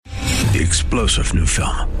The explosive new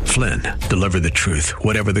film, Flynn, deliver the truth,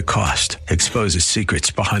 whatever the cost, exposes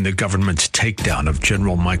secrets behind the government's takedown of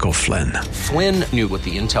General Michael Flynn. Flynn knew what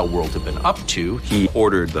the intel world had been up to. He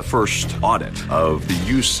ordered the first audit of the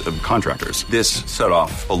use of contractors. This set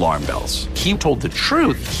off alarm bells. He told the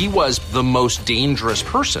truth. He was the most dangerous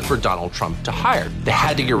person for Donald Trump to hire. They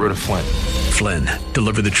had to get rid of Flynn. Flynn,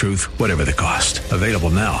 deliver the truth, whatever the cost. Available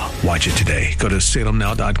now. Watch it today. Go to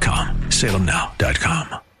salemnow.com.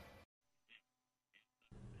 salemnow.com.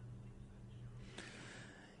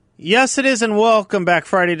 Yes, it is, and welcome back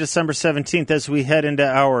Friday, December 17th, as we head into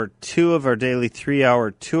hour 2 of our daily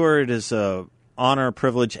 3-hour tour. It is an honor,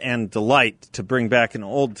 privilege, and delight to bring back an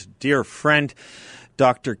old dear friend,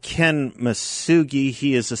 Dr. Ken Masugi.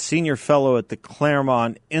 He is a senior fellow at the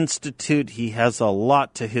Claremont Institute. He has a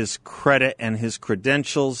lot to his credit and his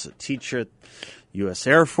credentials, a teacher at U.S.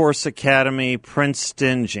 Air Force Academy,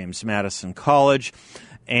 Princeton, James Madison College,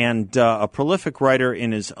 and a prolific writer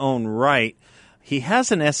in his own right. He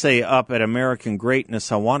has an essay up at American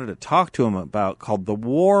Greatness I wanted to talk to him about called The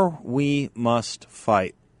War We Must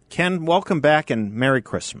Fight. Ken, welcome back and Merry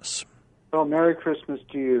Christmas. Well, Merry Christmas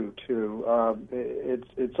to you, too.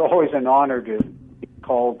 It's always an honor to be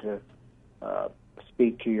called to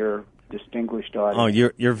speak to your distinguished audience.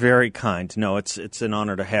 Oh, you're very kind. No, it's an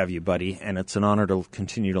honor to have you, buddy, and it's an honor to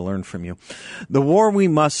continue to learn from you. The war we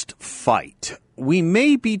must fight. We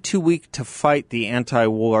may be too weak to fight the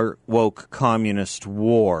anti-war woke communist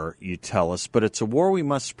war, you tell us, but it's a war we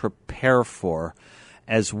must prepare for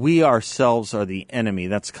as we ourselves are the enemy.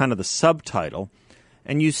 That's kind of the subtitle.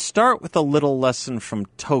 And you start with a little lesson from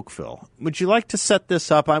Tocqueville. Would you like to set this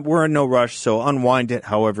up? We're in no rush, so unwind it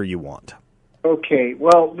however you want. Okay.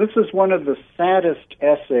 Well, this is one of the saddest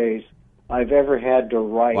essays I've ever had to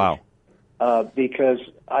write. Wow. Because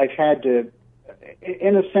I've had to,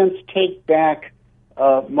 in a sense, take back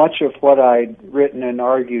much of what I'd written and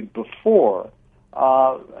argued before.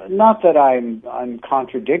 Not that I'm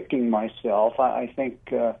contradicting myself. I think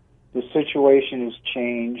the situation has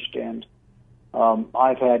changed, and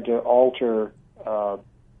I've had to alter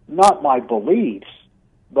not my beliefs,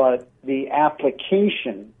 but the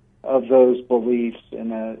application of those beliefs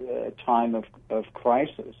in a time of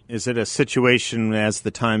crisis. Is it a situation as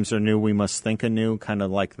the times are new, we must think anew, kind of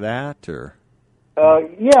like that, or?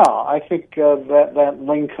 Yeah, I think that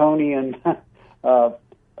Lincolnian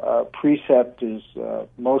precept is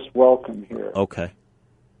most welcome here. Okay.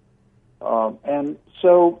 And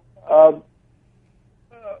so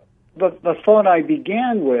the thought I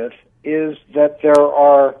began with is that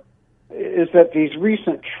these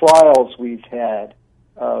recent trials we've had,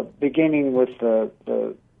 beginning with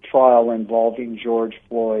the trial involving George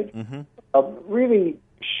Floyd, really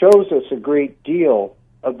shows us a great deal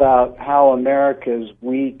about how America is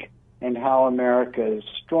weak and how America is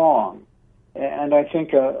strong. And I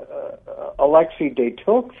think Alexis de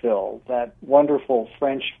Tocqueville, that wonderful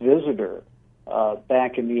French visitor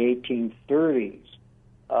back in the 1830s,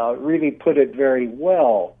 really put it very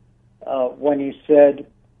well when he said,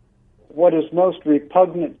 "What is most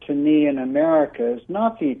repugnant to me in America is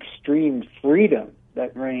not the extreme freedom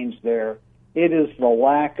that reigns there, it is the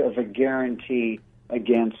lack of a guarantee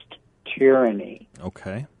against tyranny."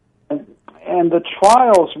 Okay. And the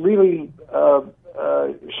trials really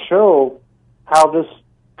show how this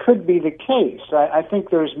could be the case. I think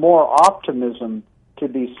there's more optimism to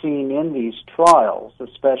be seen in these trials,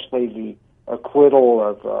 especially the acquittal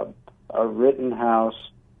of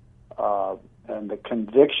Rittenhouse and the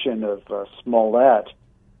conviction of Smollett.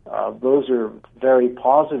 Those are very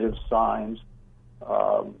positive signs.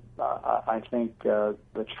 I think the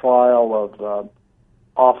trial of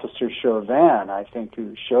Officer Chauvin, I think,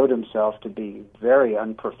 who showed himself to be very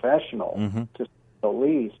unprofessional, to say the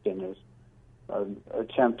least, in his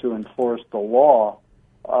attempt to enforce the law,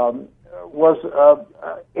 was,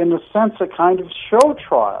 in a sense, a kind of show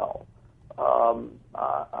trial.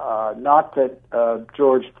 Not that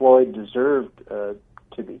George Floyd deserved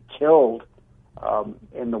to be killed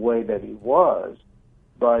in the way that he was,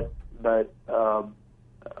 but the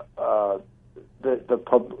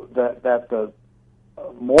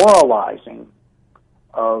moralizing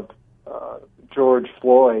of George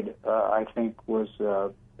Floyd, I think, was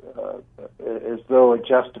as though a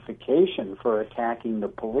justification for attacking the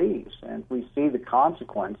police, and we see the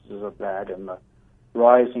consequences of that in the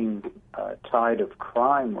rising tide of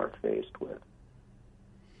crime we're faced with.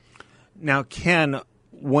 Now, Ken,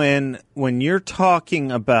 when you're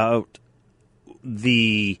talking about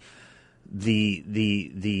the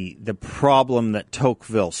problem that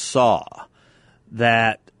Tocqueville saw,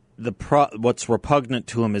 that what's repugnant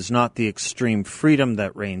to him is not the extreme freedom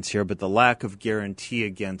that reigns here, but the lack of guarantee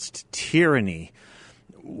against tyranny.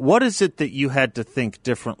 What is it that you had to think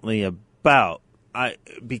differently about?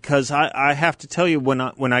 Because I have to tell you,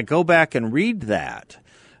 when I go back and read that,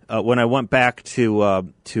 when I went back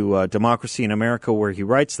to Democracy in America, where he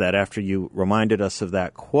writes that after you reminded us of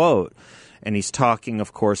that quote, and he's talking,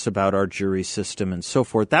 of course, about our jury system and so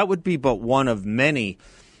forth, that would be but one of many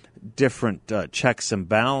different checks and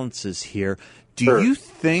balances here. Do you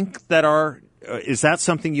think that is that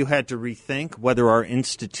something you had to rethink, whether our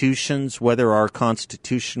institutions, whether our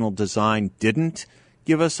constitutional design didn't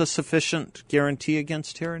give us a sufficient guarantee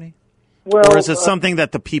against tyranny? Well, or is it something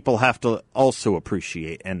that the people have to also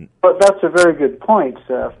appreciate? But that's a very good point,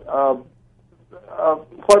 Seth.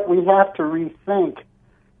 What we have to rethink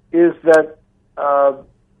is that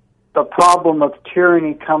the problem of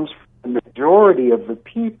tyranny comes from the majority of the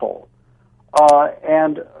people.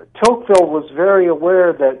 And Tocqueville was very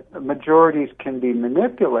aware that majorities can be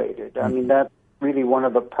manipulated. I mean, that's really one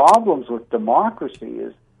of the problems with democracy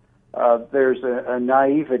is there's a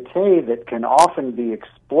naivete that can often be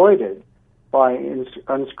exploited by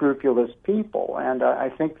unscrupulous people. And I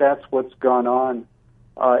think that's what's gone on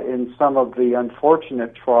in some of the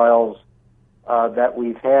unfortunate trials that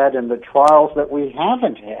we've had and the trials that we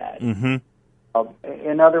haven't had. Mm-hmm.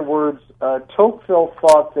 In other words, Tocqueville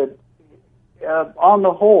thought that on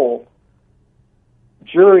the whole,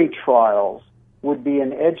 jury trials would be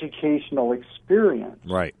an educational experience.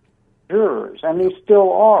 Right. Jurors, and they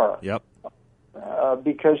still are. Yep.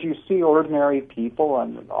 Because you see ordinary people,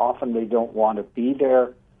 and often they don't want to be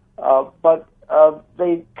there, but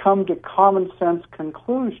they come to common sense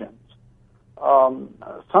conclusions.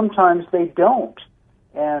 Sometimes they don't.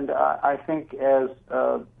 And I think as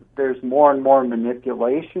there's more and more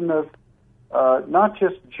manipulation of not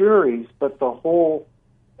just juries, but the whole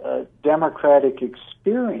democratic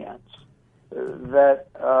experience, that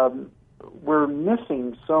we're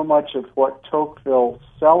missing so much of what Tocqueville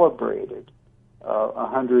celebrated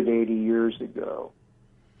 180 years ago.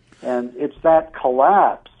 And it's that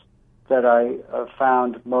collapse that I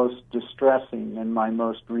found most distressing in my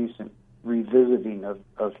most recent revisiting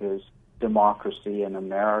of his Democracy in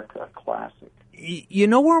America classic. You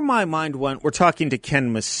know where my mind went? We're talking to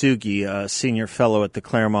Ken Masugi, a senior fellow at the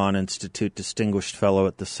Claremont Institute, distinguished fellow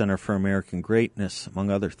at the Center for American Greatness,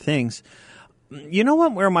 among other things. You know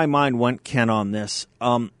what? Where my mind went, Ken, on this?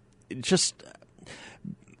 Just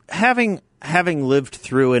having lived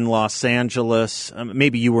through in Los Angeles,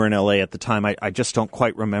 maybe you were in L.A. at the time. I just don't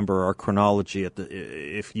quite remember our chronology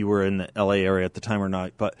if you were in the L.A. area at the time or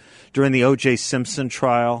not. But during the O.J. Simpson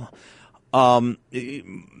trial, my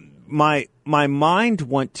mind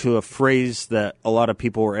went to a phrase that a lot of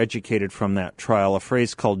people were educated from that trial, a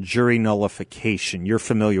phrase called jury nullification. You're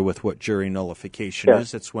familiar with what jury nullification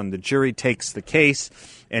is. It's when the jury takes the case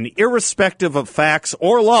and, irrespective of facts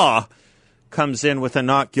or law, comes in with a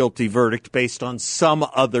not guilty verdict based on some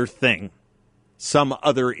other thing, some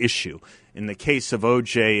other issue. In the case of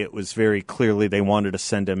O.J., it was very clearly they wanted to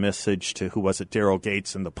send a message to, who was it, Daryl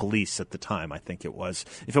Gates and the police at the time, I think it was.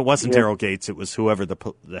 If it wasn't Daryl Gates, it was whoever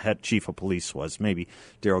the head chief of police was. Maybe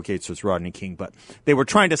Daryl Gates was Rodney King. But they were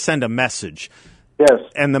trying to send a message. Yes.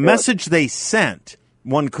 And the message they sent,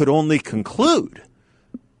 one could only conclude,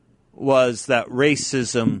 was that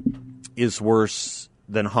racism is worse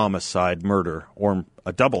than homicide, murder, or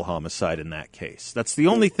a double homicide in that case. That's the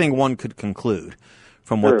only thing one could conclude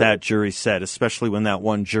from what that jury said, especially when that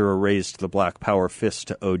one juror raised the black power fist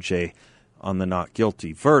to O.J. on the not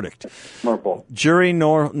guilty verdict. Marple. Jury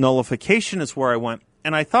nullification is where I went,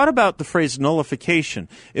 and I thought about the phrase nullification.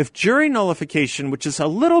 If jury nullification, which is a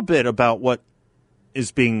little bit about what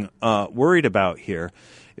is being worried about here,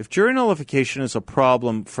 if jury nullification is a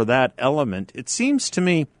problem for that element, it seems to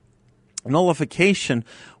me nullification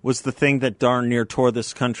was the thing that darn near tore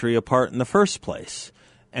this country apart in the first place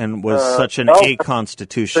and was such an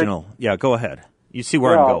aconstitutional. Yeah, go ahead. You see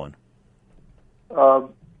where I'm going.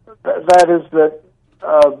 That is that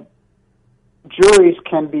juries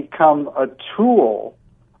can become a tool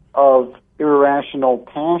of irrational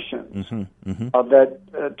passions that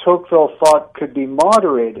Tocqueville thought could be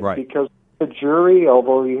moderated because the jury,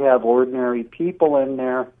 although you have ordinary people in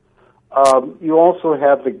there, you also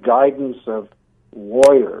have the guidance of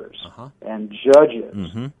lawyers and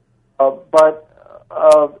judges. But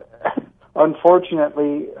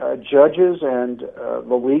unfortunately, judges and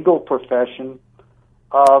the legal profession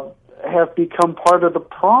have become part of the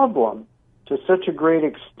problem to such a great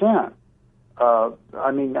extent.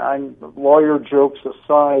 I mean, lawyer jokes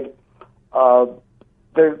aside,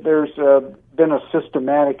 there's been a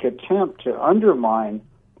systematic attempt to undermine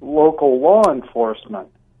local law enforcement.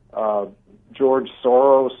 George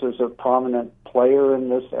Soros is a prominent player in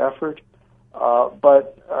this effort,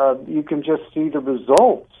 but you can just see the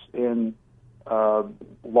results in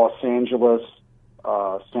Los Angeles,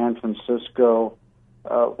 San Francisco,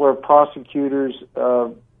 where prosecutors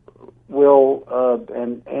will,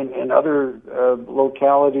 and other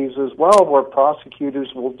localities as well, where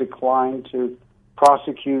prosecutors will decline to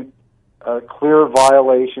prosecute clear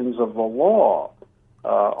violations of the law,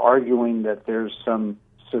 arguing that there's some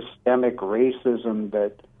systemic racism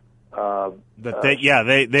that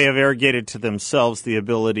they have arrogated to themselves the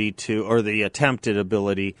ability to, or the attempted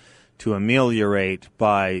ability to ameliorate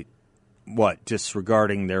by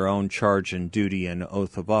disregarding their own charge and duty and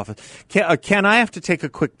oath of office. Ken, I have to take a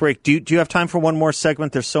quick break. Do you have time for one more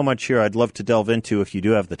segment? There's so much here I'd love to delve into if you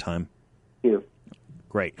do have the time. Yeah.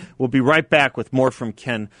 Great. We'll be right back with more from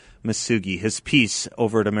Ken Masugi, his piece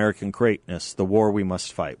over at American Greatness, The War We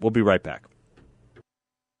Must Fight. We'll be right back.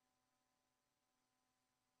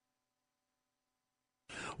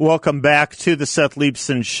 Welcome back to the Seth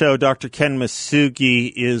Leibsohn Show. Dr. Ken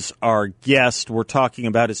Masugi is our guest. We're talking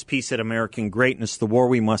about his piece at American Greatness, The War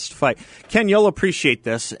We Must Fight. Ken, you'll appreciate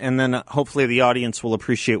this, and then hopefully the audience will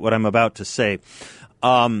appreciate what I'm about to say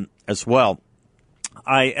as well.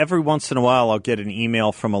 Every once in a while, I'll get an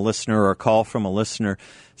email from a listener or a call from a listener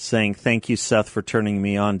saying, "Thank you, Seth, for turning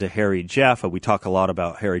me on to Harry Jaffa." We talk a lot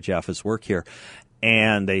about Harry Jaffa's work here,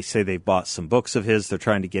 and they say they bought some books of his. They're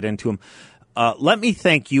trying to get into them. Let me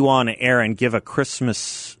thank you on air and give a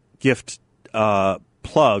Christmas gift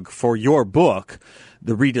plug for your book,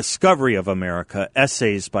 The Rediscovery of America,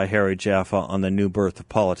 Essays by Harry Jaffa on the New Birth of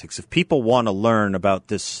Politics. If people want to learn about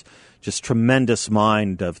this just tremendous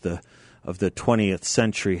mind of the 20th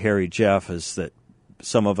century Harry Jaffas that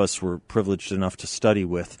some of us were privileged enough to study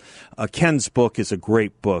with, Ken's book is a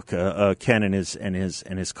great book. Ken and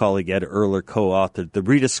his colleague Ed Erler co-authored The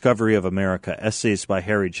Rediscovery of America, Essays by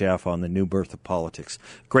Harry Jaffa on the New Birth of Politics.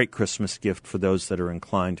 Great Christmas gift for those that are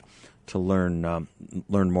inclined to learn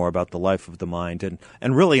more about the life of the mind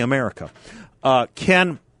and really America.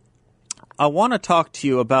 Ken, I want to talk to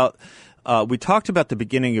you about. We talked about the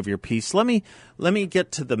beginning of your piece. Let me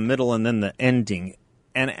get to the middle and then the ending.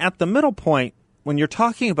 And at the middle point, when you're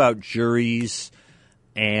talking about juries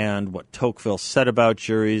and what Tocqueville said about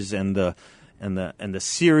juries and the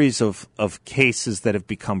series of cases that have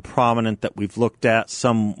become prominent that we've looked at,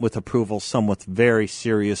 some with approval, some with very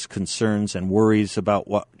serious concerns and worries about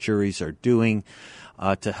what juries are doing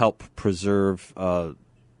to help preserve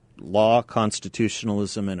law,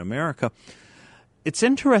 constitutionalism in America, it's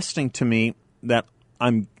interesting to me that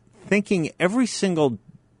I'm thinking every single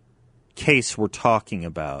case we're talking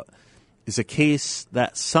about is a case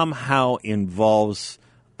that somehow involves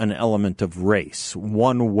an element of race,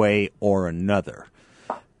 one way or another.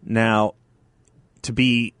 Now, to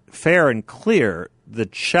be fair and clear, the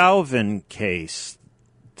Chauvin case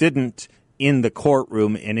didn't, in the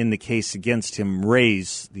courtroom and in the case against him,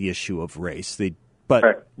 raise the issue of race.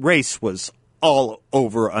 But race was all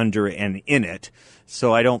over, under, and in it.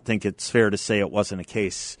 So I don't think it's fair to say it wasn't a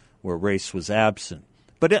case where race was absent.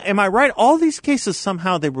 But am I right? All these cases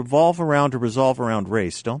somehow they revolve around or resolve around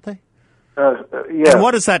race, don't they? Yeah. And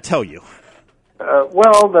what does that tell you?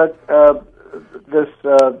 That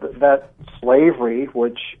slavery,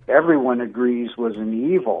 which everyone agrees was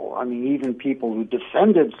an evil. I mean, even people who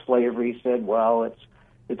defended slavery said, "Well,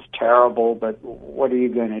 it's terrible, but what are you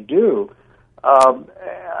going to do?"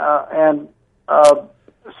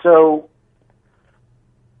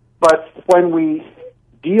 But when we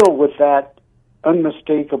deal with that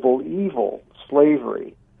unmistakable evil,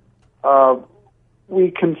 slavery,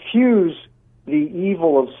 we confuse the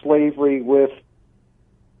evil of slavery with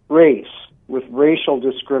race, with racial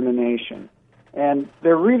discrimination. And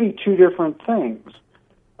they're really two different things,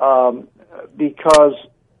 because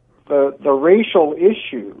the racial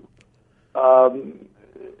issue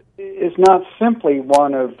is not simply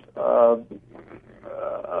one of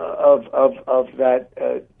that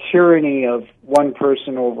tyranny of one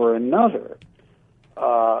person over another.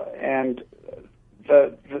 And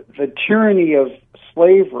the tyranny of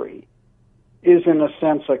slavery is, in a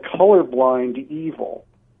sense, a colorblind evil.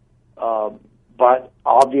 But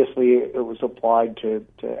obviously it was applied to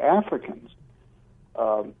Africans.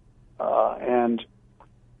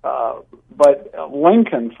 But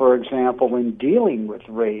Lincoln, for example, in dealing with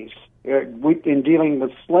race, in dealing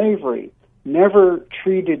with slavery, never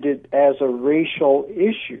treated it as a racial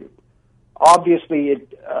issue. Obviously,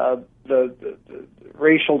 the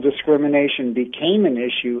racial discrimination became an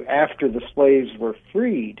issue after the slaves were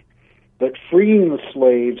freed, but freeing the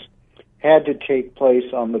slaves had to take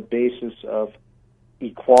place on the basis of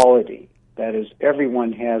equality. That is,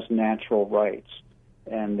 everyone has natural rights,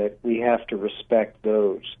 and that we have to respect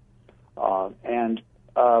those. And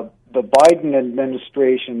the Biden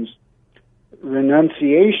administration's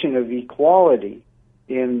renunciation of equality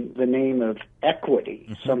in the name of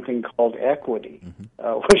equity, something called equity,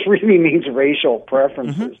 which really means racial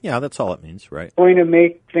preferences. Yeah, that's all it means, right? Going to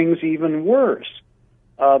make things even worse.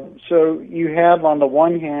 So you have, on the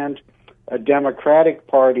one hand, a Democratic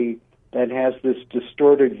Party that has this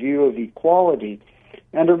distorted view of equality,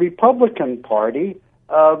 and a Republican Party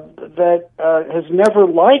that has never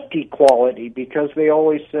liked equality because they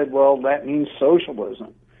always said, well, that means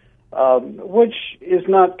socialism, which is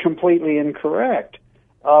not completely incorrect.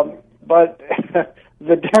 But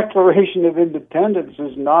the Declaration of Independence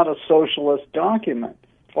is not a socialist document.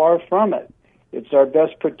 Far from it. It's our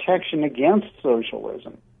best protection against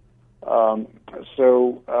socialism.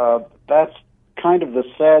 So that's kind of the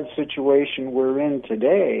sad situation we're in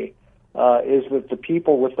today, is that the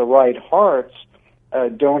people with the right hearts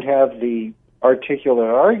don't have the articulate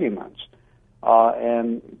arguments,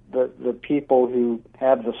 and the people who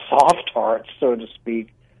have the soft hearts, so to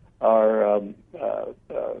speak, are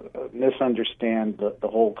misunderstand the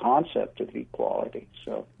whole concept of equality.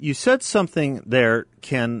 So you said something there,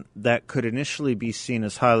 Ken, that could initially be seen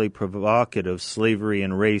as highly provocative, slavery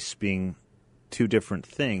and race being two different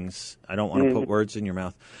things. I don't want to put words in your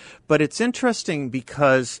mouth. But it's interesting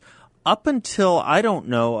because up until, I don't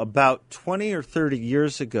know, about 20 or 30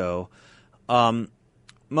 years ago,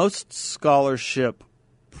 most scholarship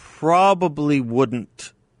probably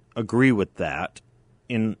wouldn't agree with that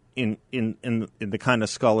in the kind of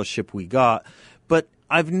scholarship we got. But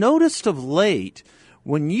I've noticed of late,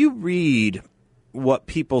 when you read what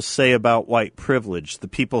people say about white privilege, the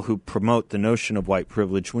people who promote the notion of white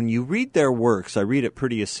privilege, when you read their works, I read it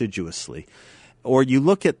pretty assiduously, or you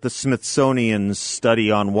look at the Smithsonian's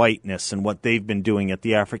study on whiteness and what they've been doing at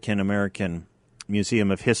the African American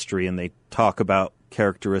Museum of History, and they talk about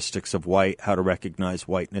characteristics of white, how to recognize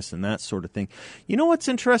whiteness and that sort of thing. You know what's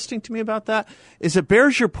interesting to me about that is it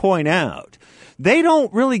bears your point out. They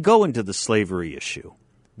don't really go into the slavery issue.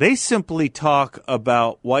 They simply talk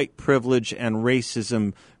about white privilege and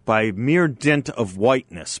racism by mere dint of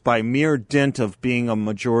whiteness, by mere dint of being a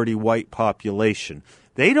majority white population.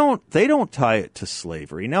 They don't tie it to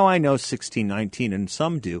slavery. Now, I know 1619 and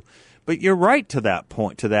some do, but you're right to that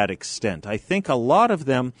point, to that extent. I think a lot of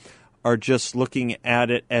them are just looking at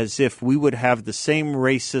it as if we would have the same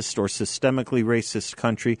racist or systemically racist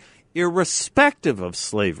country irrespective of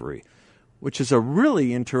slavery, which is a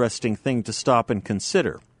really interesting thing to stop and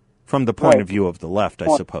consider from the point of view of the left, I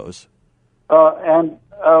suppose. And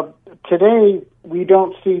today we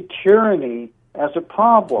don't see tyranny as a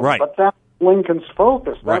problem, right. But that's Lincoln's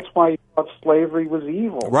focus. Right. That's why he thought slavery was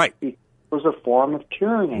evil. Right. It was a form of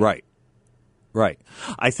tyranny. Right. Right.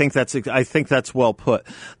 I think that's well put.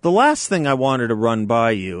 The last thing I wanted to run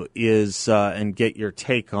by you is and get your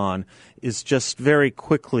take on is just very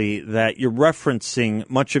quickly that you're referencing,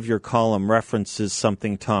 much of your column references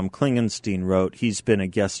something Tom Klingenstein wrote. He's been a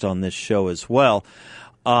guest on this show as well.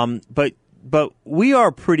 But we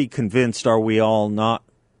are pretty convinced, are we all not,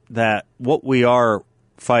 that what we are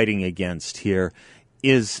fighting against here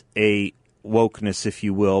is a wokeness, if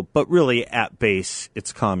you will, but really at base,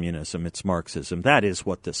 it's communism, it's Marxism. That is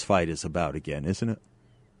what this fight is about again, isn't it?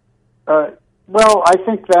 Well, I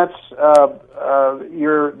think that's the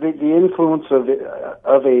influence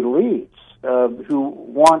of elites who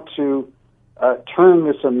want to turn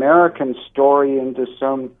this American story into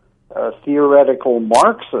some theoretical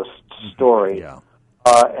Marxist story. Yeah.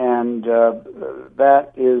 And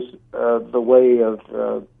that is the way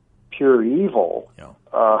of pure evil. Yeah.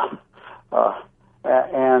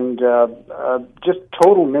 And just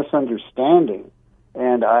total misunderstanding.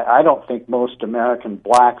 And I don't think most American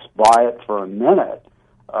blacks buy it for a minute.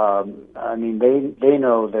 I mean, they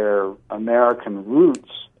know their American roots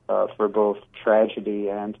for both tragedy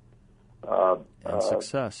and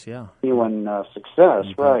success, yeah. Genuine success,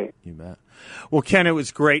 right. You bet. Well, Ken, it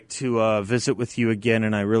was great to visit with you again,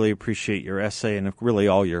 and I really appreciate your essay and really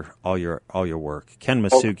all your work. Ken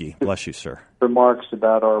Masugi, bless you, sir. Remarks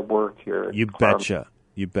about our work here. You betcha.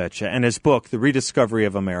 You betcha. And his book, The Rediscovery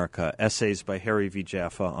of America, Essays by Harry V.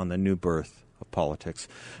 Jaffa on the New Birth of Politics.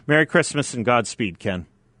 Merry Christmas and Godspeed, Ken.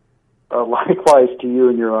 Likewise to you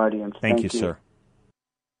and your audience. Thank you, sir.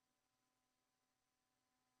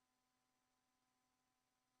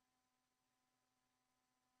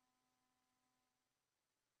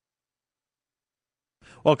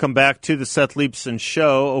 Welcome back to the Seth Leibsohn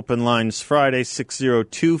Show. Open lines Friday,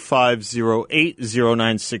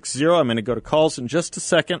 602-508-0960. I'm going to go to calls in just a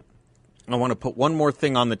second. I want to put one more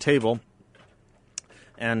thing on the table,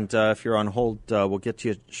 and if you're on hold, we'll get to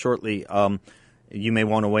you shortly. You may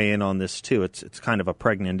want to weigh in on this, too. It's kind of a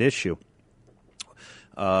pregnant issue.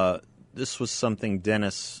 This was something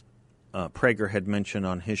Dennis Prager had mentioned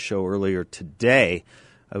on his show earlier today.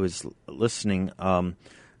 I was listening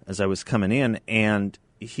as I was coming in, and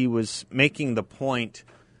he was making the point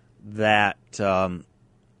that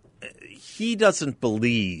he doesn't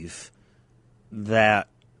believe that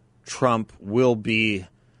Trump will be,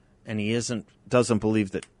 and he doesn't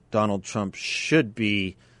believe that Donald Trump should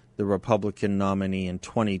be the Republican nominee in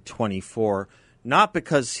 2024, not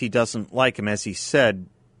because he doesn't like him. As he said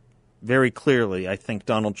very clearly, I think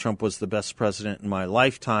Donald Trump was the best president in my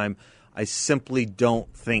lifetime. I simply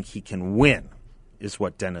don't think he can win, is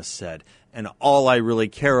what Dennis said. And all I really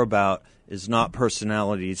care about is not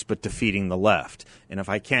personalities, but defeating the left. And if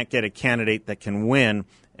I can't get a candidate that can win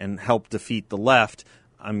and help defeat the left,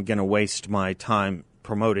 I'm going to waste my time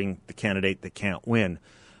promoting the candidate that can't win.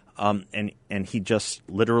 And he just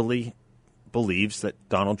literally believes that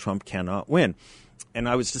Donald Trump cannot win. And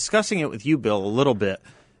I was discussing it with you, Bill, a little bit,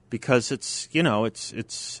 because it's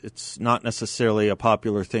not necessarily a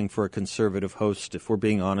popular thing for a conservative host, if we're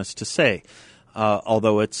being honest, to say.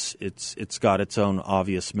 Although it's got its own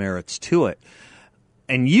obvious merits to it.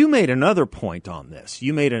 And you made another point on this.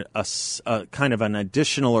 You made a kind of an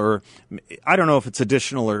additional, or I don't know if it's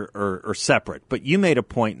additional or separate, but you made a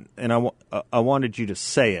point, and I wanted you to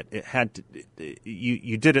say it. It had to,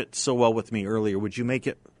 you did it so well with me earlier. Would you make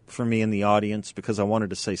it for me in the audience, because I wanted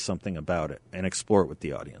to say something about it and explore it with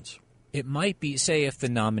the audience? It might be, say, if the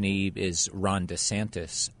nominee is Ron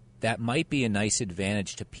DeSantis, that might be a nice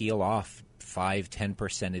advantage to peel off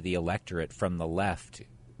 5-10% of the electorate from the left,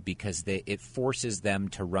 because it forces them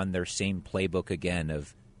to run their same playbook again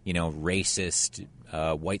of, racist,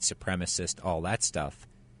 white supremacist, all that stuff.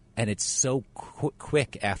 And it's so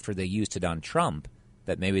quick after they used it on Trump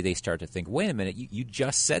that maybe they start to think, wait a minute, you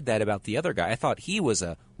just said that about the other guy. I thought he was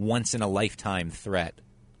a once-in-a-lifetime threat.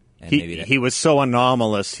 And he was so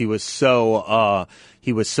anomalous. He was so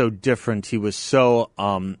different. He was so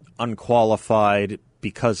unqualified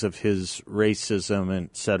because of his racism,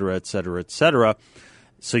 et cetera, et cetera, et cetera.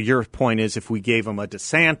 So your point is, if we gave him a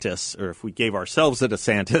DeSantis, or if we gave ourselves a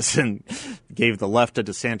DeSantis and gave the left a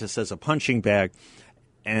DeSantis as a punching bag,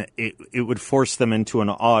 and it would force them into an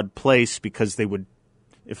odd place, because they would,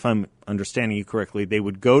 if I'm understanding you correctly, they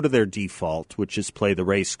would go to their default, which is play the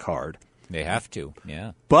race card. They have to,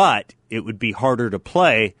 yeah. But it would be harder to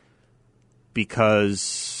play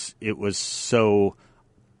because it was so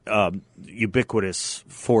ubiquitous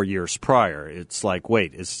 4 years prior. It's like,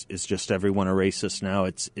 wait, is just everyone a racist now?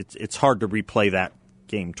 It's hard to replay that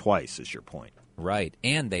game twice, is your point. Right.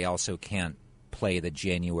 And they also can't play the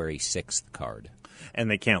January 6th card. And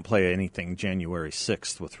they can't play anything January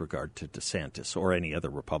 6th with regard to DeSantis or any other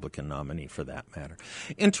Republican nominee for that matter.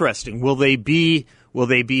 Interesting. Will they be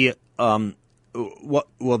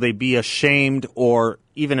ashamed, or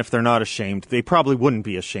even if they're not ashamed, they probably wouldn't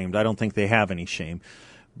be ashamed. I don't think they have any shame.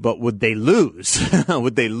 But would they lose?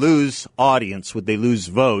 Would they lose audience? Would they lose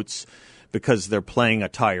votes because they're playing a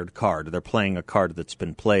tired card? They're playing a card that's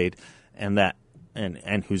been played and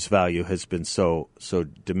whose value has been so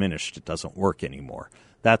diminished it doesn't work anymore.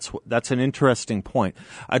 That's an interesting point.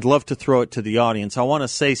 I'd love to throw it to the audience. I want to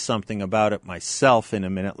say something about it myself in a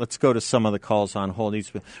minute. Let's go to some of the calls on hold.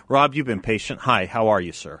 Rob, you've been patient. Hi, how are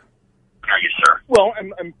you, sir? Well,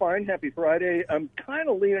 I'm fine. Happy Friday. I'm kind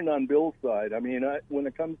of leaning on Bill's side. I mean, when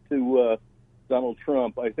it comes to Donald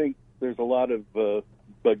Trump, I think there's a lot of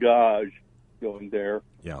bagage going there.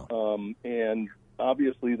 Yeah. And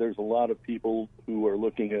obviously there's a lot of people who are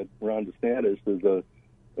looking at Ron DeSantis as a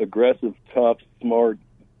aggressive, tough, smart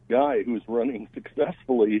guy who's running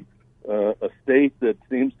successfully a state that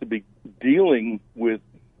seems to be dealing with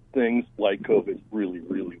things like COVID really,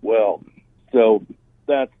 really well. So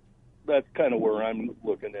that's kind of where I'm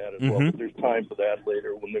looking at it. Well, but there's time for that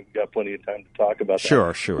later when we've got plenty of time to talk about that.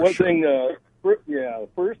 Sure. One thing, first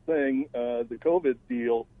thing, the COVID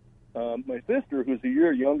deal. My sister, who's a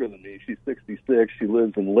year younger than me, she's 66. She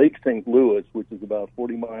lives in Lake St. Louis, which is about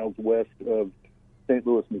 40 miles west of St.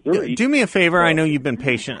 Louis, Missouri. Do me a favor. I know you've been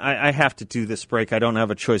patient. I have to do this break. I don't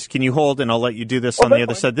have a choice. Can you hold, and I'll let you do this on the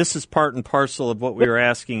other side. This is part and parcel of what we were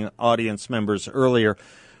asking audience members earlier.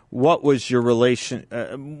 What was your relation?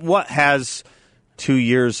 What has 2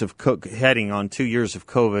 years of heading on 2 years of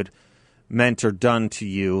COVID meant or done to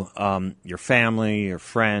you, your family, your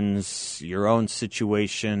friends, your own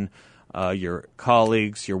situation, your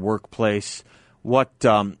colleagues, your workplace? What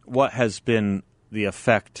has been the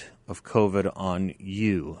effect of COVID on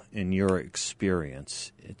you in your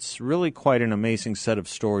experience. It's really quite an amazing set of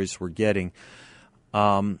stories we're getting.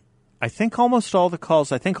 I think all of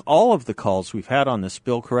the calls we've had on this,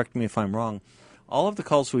 Bill, correct me if I'm wrong, all of the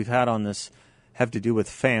calls we've had on this have to do with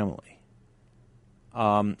family.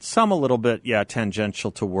 Some a little bit, tangential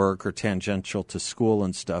to work or tangential to school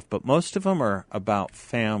and stuff, but most of them are about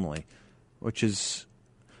family, which is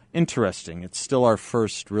interesting. It's still our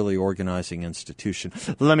first really organizing institution.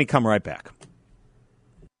 Let me come right back.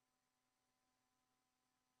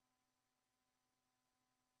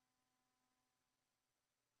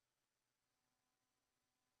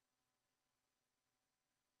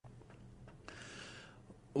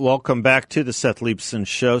 Welcome back to the Seth Leibsohn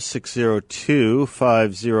Show,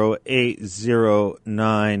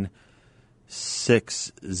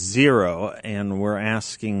 602-508-0960. And we're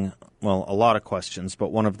asking, a lot of questions,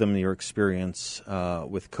 but one of them, your experience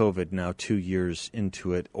with COVID now 2 years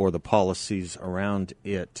into it, or the policies around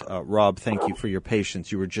it. Rob, thank you for your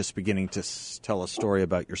patience. You were just beginning to tell a story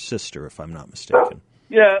about your sister, if I'm not mistaken.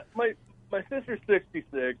 Yeah, my sister's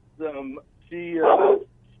 66.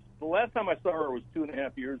 The last time I saw her was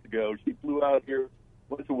 2.5 years ago. She flew out here,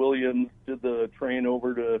 went to Williams, did the train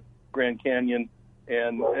over to Grand Canyon,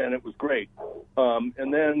 and it was great.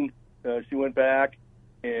 And then she went back,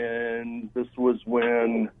 and this was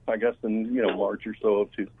when, I guess in March or so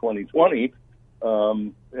of 2020,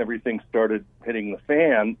 everything started hitting the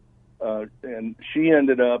fan, and she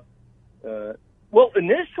ended up.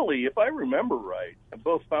 Initially, if I remember right,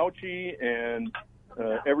 both Fauci and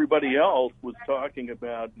everybody else was talking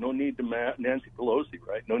about no need to mask, Nancy Pelosi,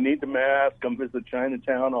 right? No need to mask, come visit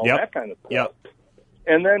Chinatown, all that kind of stuff. Yep.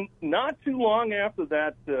 And then not too long after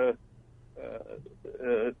that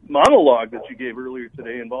monologue that you gave earlier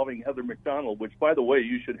today involving Heather McDonald, which, by the way,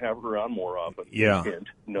 you should have her on more often. Yeah,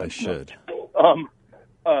 I should.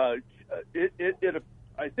 I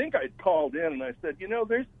think I called in and I said,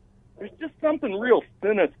 there's just something real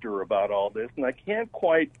sinister about all this, and I can't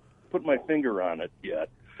quite put my finger on it yet.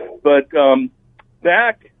 But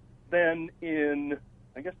back then in,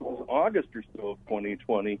 I guess it was August or so of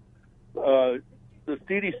 2020, the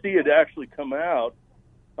CDC had actually come out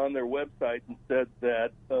on their website and said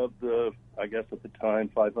that of the, I guess at the time,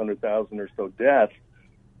 500,000 or so deaths,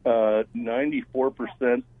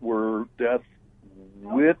 94% were deaths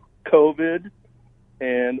with COVID,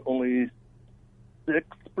 and only 6%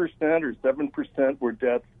 or 7% were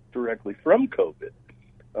deaths directly from COVID.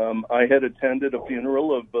 I had attended a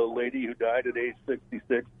funeral of a lady who died at age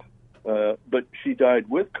 66, but she died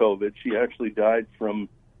with COVID. She actually died from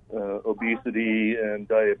obesity and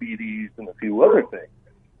diabetes and a few other things.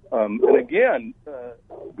 And again,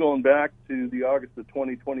 going back to the August of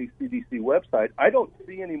 2020 CDC website, I don't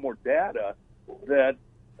see any more data that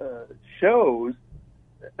shows,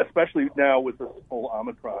 especially now with this whole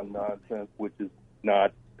Omicron nonsense, which is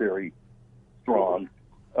not very strong,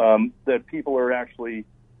 that people are actually,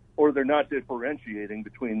 or they're not differentiating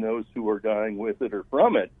between those who are dying with it or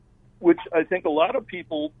from it, which I think a lot of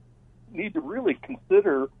people need to really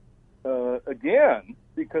consider again,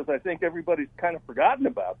 because I think everybody's kind of forgotten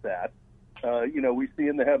about that. We see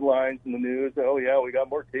in the headlines in the news, oh, yeah, we got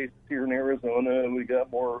more cases here in Arizona, and we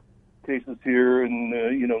got more cases here in,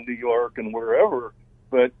 New York and wherever,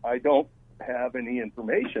 but I don't have any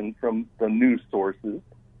information from the news sources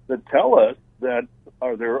that tell us that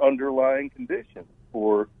are there underlying conditions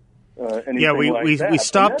for anything like that. We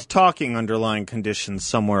stopped talking underlying conditions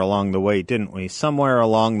somewhere along the way, didn't we? Somewhere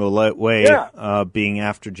along the way, being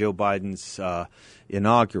after Joe Biden's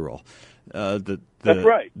inaugural. That's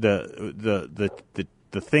right. The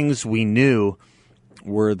things we knew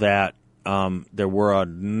were that there were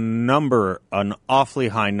an awfully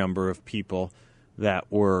high number of people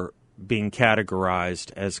that were being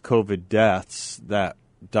categorized as COVID deaths that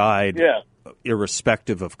died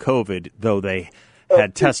irrespective of COVID, though they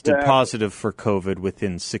had tested positive for COVID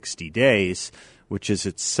within 60 days, which is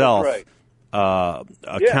itself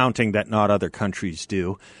accounting that not other countries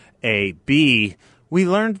do. A. B, we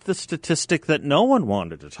learned the statistic that no one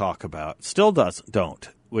wanted to talk about, still don't,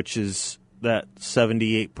 which is that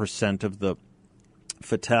 78% of the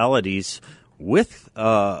fatalities with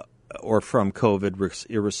or from COVID,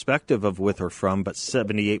 irrespective of with or from, but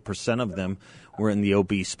 78% of them were in the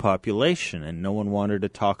obese population, and no one wanted to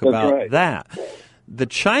talk about that. The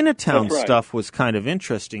Chinatown stuff was kind of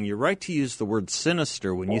interesting. You're right to use the word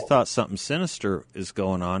sinister. When you thought something sinister is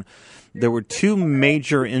going on, there were two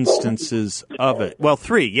major instances of it. Well,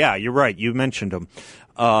 three. Yeah, you're right. You mentioned them.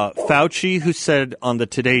 Fauci, who said on the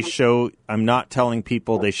Today Show, I'm not telling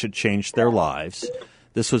people they should change their lives.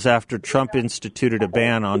 This was after Trump instituted a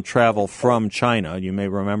ban on travel from China. You may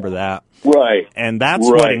remember that. Right. And that's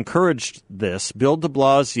what encouraged this. Bill de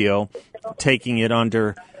Blasio taking it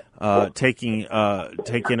under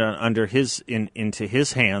into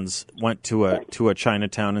his hands, went to a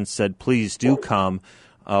Chinatown and said, "Please do come.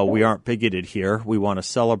 We aren't bigoted here. We want to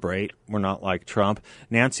celebrate. We're not like Trump."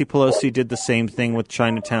 Nancy Pelosi did the same thing with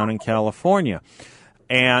Chinatown in California.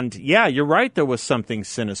 And, yeah, you're right, there was something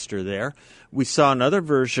sinister there. We saw another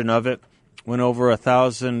version of it when over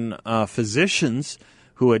 1,000 physicians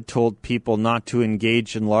who had told people not to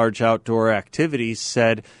engage in large outdoor activities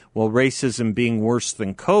said, well, racism being worse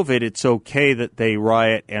than COVID, it's okay that they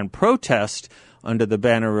riot and protest under the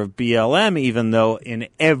banner of BLM, even though in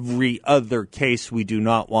every other case we do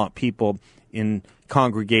not want people in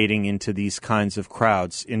congregating into these kinds of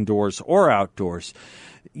crowds, indoors or outdoors.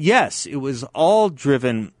 Yes, it was all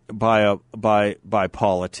driven by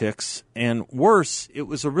politics, and worse, it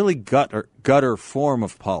was a really gutter form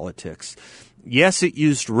of politics. Yes, it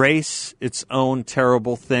used race, its own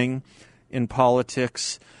terrible thing in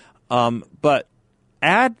politics, but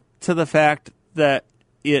add to the fact that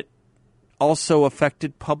it also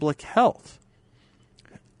affected public health.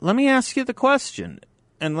 Let me ask you the question,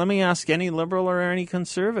 and let me ask any liberal or any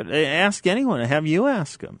conservative. Ask anyone. Have you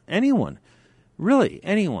ask them. Anyone. Really,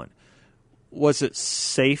 anyone. Was it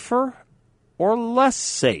safer or less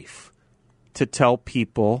safe to tell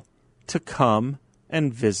people to come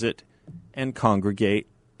and visit and congregate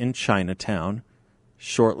in Chinatown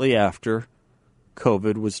shortly after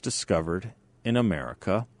COVID was discovered in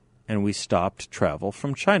America and we stopped travel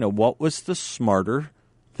from China? What was the smarter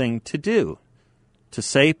thing to do? To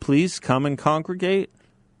say, please come and congregate,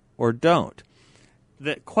 or don't?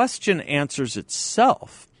 The question answers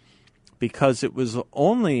itself, because it was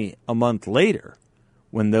only a month later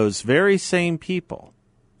when those very same people,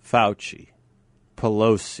 Fauci,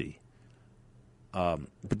 Pelosi,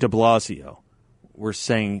 de Blasio, were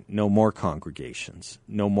saying no more congregations,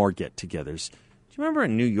 no more get-togethers. Do you remember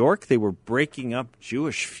in New York they were breaking up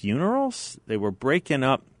Jewish funerals? They were breaking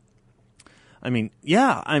up.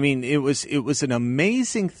 It was an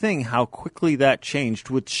amazing thing how quickly that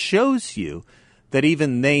changed, which shows you that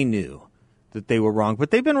even they knew that they were wrong.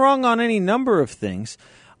 But they've been wrong on any number of things.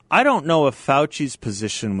 I don't know if Fauci's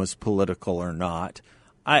position was political or not.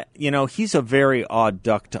 He's a very odd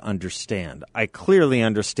duck to understand. I clearly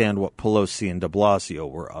understand what Pelosi and de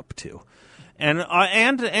Blasio were up to. And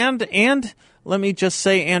let me just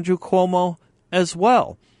say Andrew Cuomo as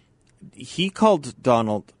well. He called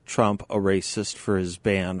Donald Trump a racist for his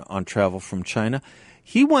ban on travel from China.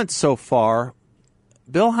 He went so far.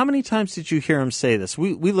 Bill, how many times did you hear him say this?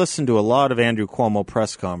 We listened to a lot of Andrew Cuomo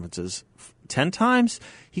press conferences. 10 times?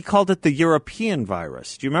 He called it the European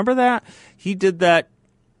virus. Do you remember that? He did that.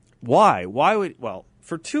 Why? Well,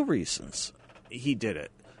 for two reasons he did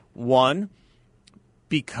it. One,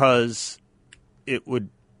 because it would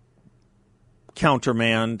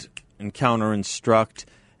countermand and counterinstruct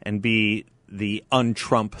and be the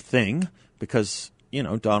un-Trump thing, because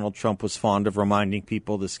Donald Trump was fond of reminding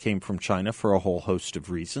people this came from China for a whole host of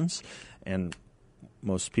reasons, and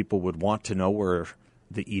most people would want to know where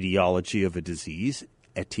the etiology of a disease,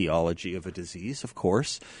 of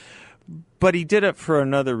course. But he did it for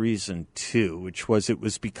another reason, too, which was it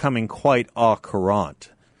was becoming quite au courant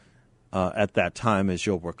at that time, as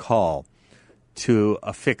you'll recall, to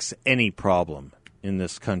affix any problem in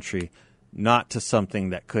this country, not to something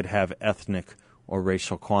that could have ethnic or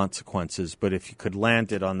racial consequences, but if you could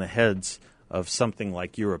land it on the heads of something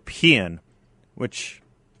like European, which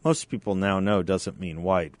most people now know doesn't mean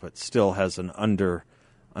white, but still has an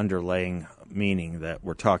underlaying meaning that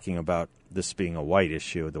we're talking about this being a white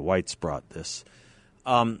issue. The whites brought this.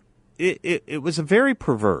 It was very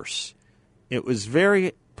perverse. It was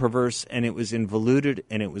very perverse, and it was involuted,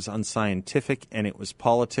 and it was unscientific, and it was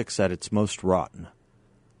politics at its most rotten.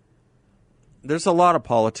 There's a lot of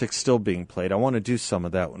politics still being played. I want to do some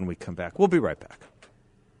of that when we come back. We'll be right back.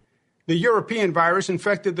 The European virus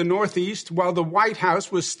infected the Northeast while the White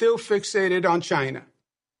House was still fixated on China.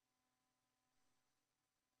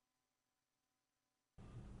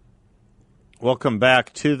 Welcome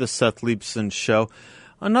back to the Seth Leibsohn Show.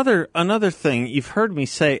 Another thing, you've heard me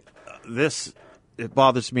say this, it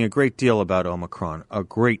bothers me a great deal about Omicron, a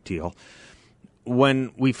great deal.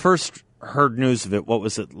 When we first heard news of it, what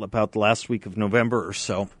was it, about the last week of November or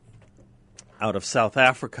so, out of South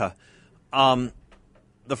Africa,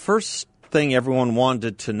 the first thing everyone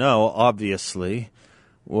wanted to know, obviously,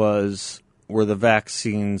 was were the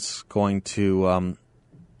vaccines going to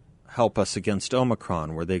help us against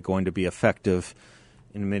Omicron? Were they going to be effective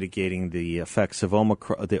in mitigating the effects of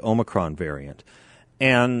the Omicron variant?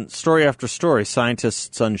 And story after story,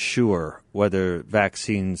 scientists unsure whether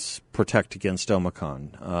vaccines protect against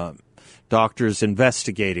Omicron. Doctors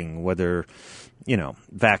investigating whether,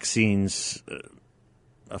 vaccines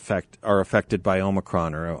are affected by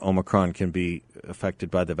Omicron, or Omicron can be affected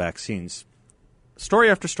by the vaccines. Story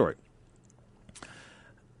after story.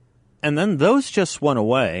 And then those just went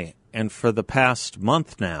away, and for the past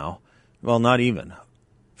month now, well, not even,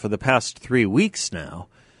 for the past 3 weeks now,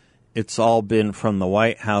 it's all been from the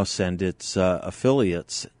White House and its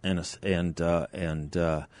affiliates and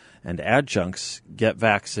adjuncts. Get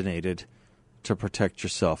vaccinated to protect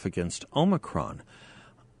yourself against Omicron.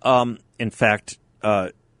 In fact,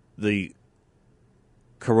 the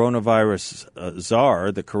coronavirus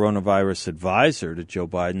czar, the coronavirus advisor to Joe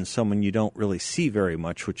Biden, someone you don't really see very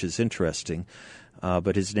much, which is interesting,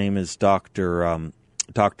 but his name is Dr.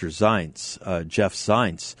 Zients, Jeff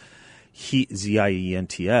Zients.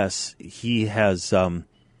 Zients.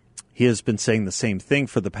 He has been saying the same thing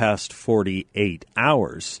for the past 48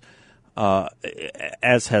 hours,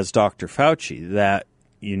 as has Dr. Fauci, that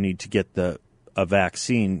you need to get a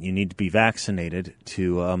vaccine. You need to be vaccinated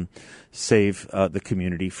to save the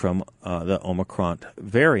community from the Omicron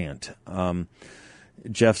variant.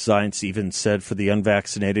 Jeff Zients even said for the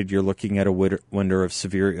unvaccinated, you're looking at a winter of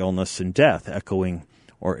severe illness and death, echoing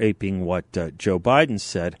or aping what Joe Biden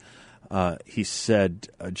said. He said,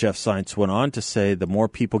 Jeff Zients went on to say, the more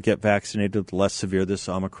people get vaccinated, the less severe this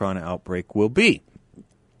Omicron outbreak will be.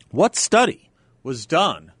 What study was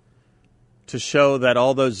done to show that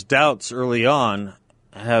all those doubts early on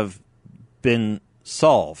have been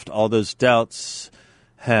solved? All those doubts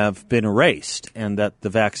have been erased, and that the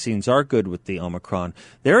vaccines are good with the Omicron.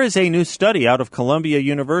 There is a new study out of Columbia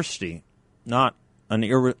University, not an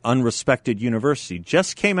unrespected university,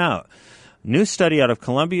 just came out. New study out of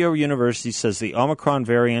Columbia University says the Omicron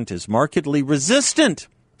variant is markedly resistant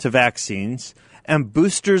to vaccines, and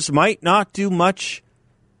boosters might not do much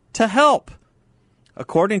to help.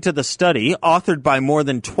 According to the study, authored by more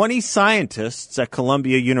than 20 scientists at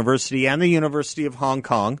Columbia University and the University of Hong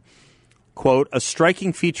Kong, quote, a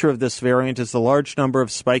striking feature of this variant is the large number of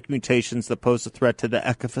spike mutations that pose a threat to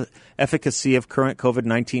the efficacy of current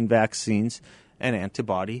COVID-19 vaccines and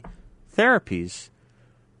antibody therapies.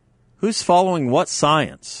 Who's following what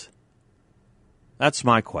science? That's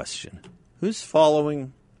my question. Who's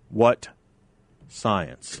following what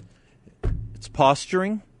science? It's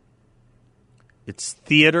posturing, it's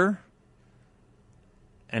theater,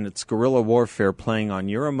 and it's guerrilla warfare playing on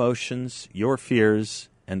your emotions, your fears,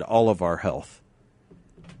 and all of our health.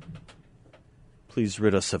 Please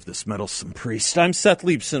rid us of this meddlesome priest. I'm Seth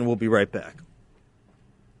Leibson. We'll be right back.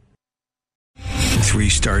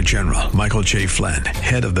 3-star General Michael J. Flynn,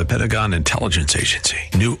 head of the Pentagon Intelligence Agency,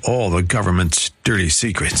 knew all the government's dirty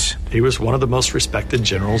secrets. He was one of the most respected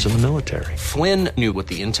generals in the military. Flynn knew what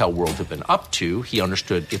the intel world had been up to. He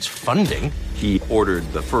understood its funding. He ordered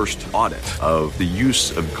the first audit of the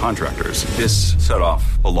use of contractors. This set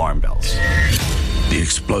off alarm bells. The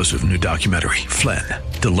explosive new documentary, Flynn,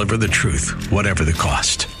 Deliver the Truth, Whatever the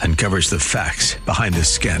Cost, uncovers the facts behind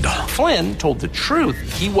this scandal. Flynn told the truth.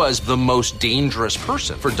 He was the most dangerous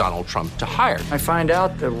person for Donald Trump to hire. I find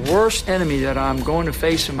out the worst enemy that I'm going to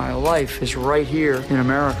face in my life is right here in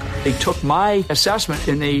America. They took my assessment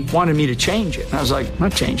and they wanted me to change it. And I was like, I'm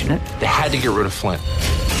not changing it. They had to get rid of Flynn.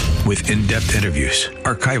 With in-depth interviews,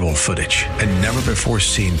 archival footage, and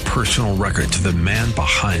never-before-seen personal records of the man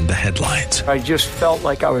behind the headlines. I just felt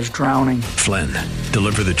like I was drowning. Flynn,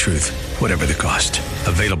 Deliver the Truth, Whatever the Cost.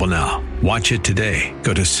 Available now. Watch it today.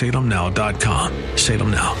 Go to salemnow.com.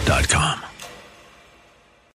 salemnow.com.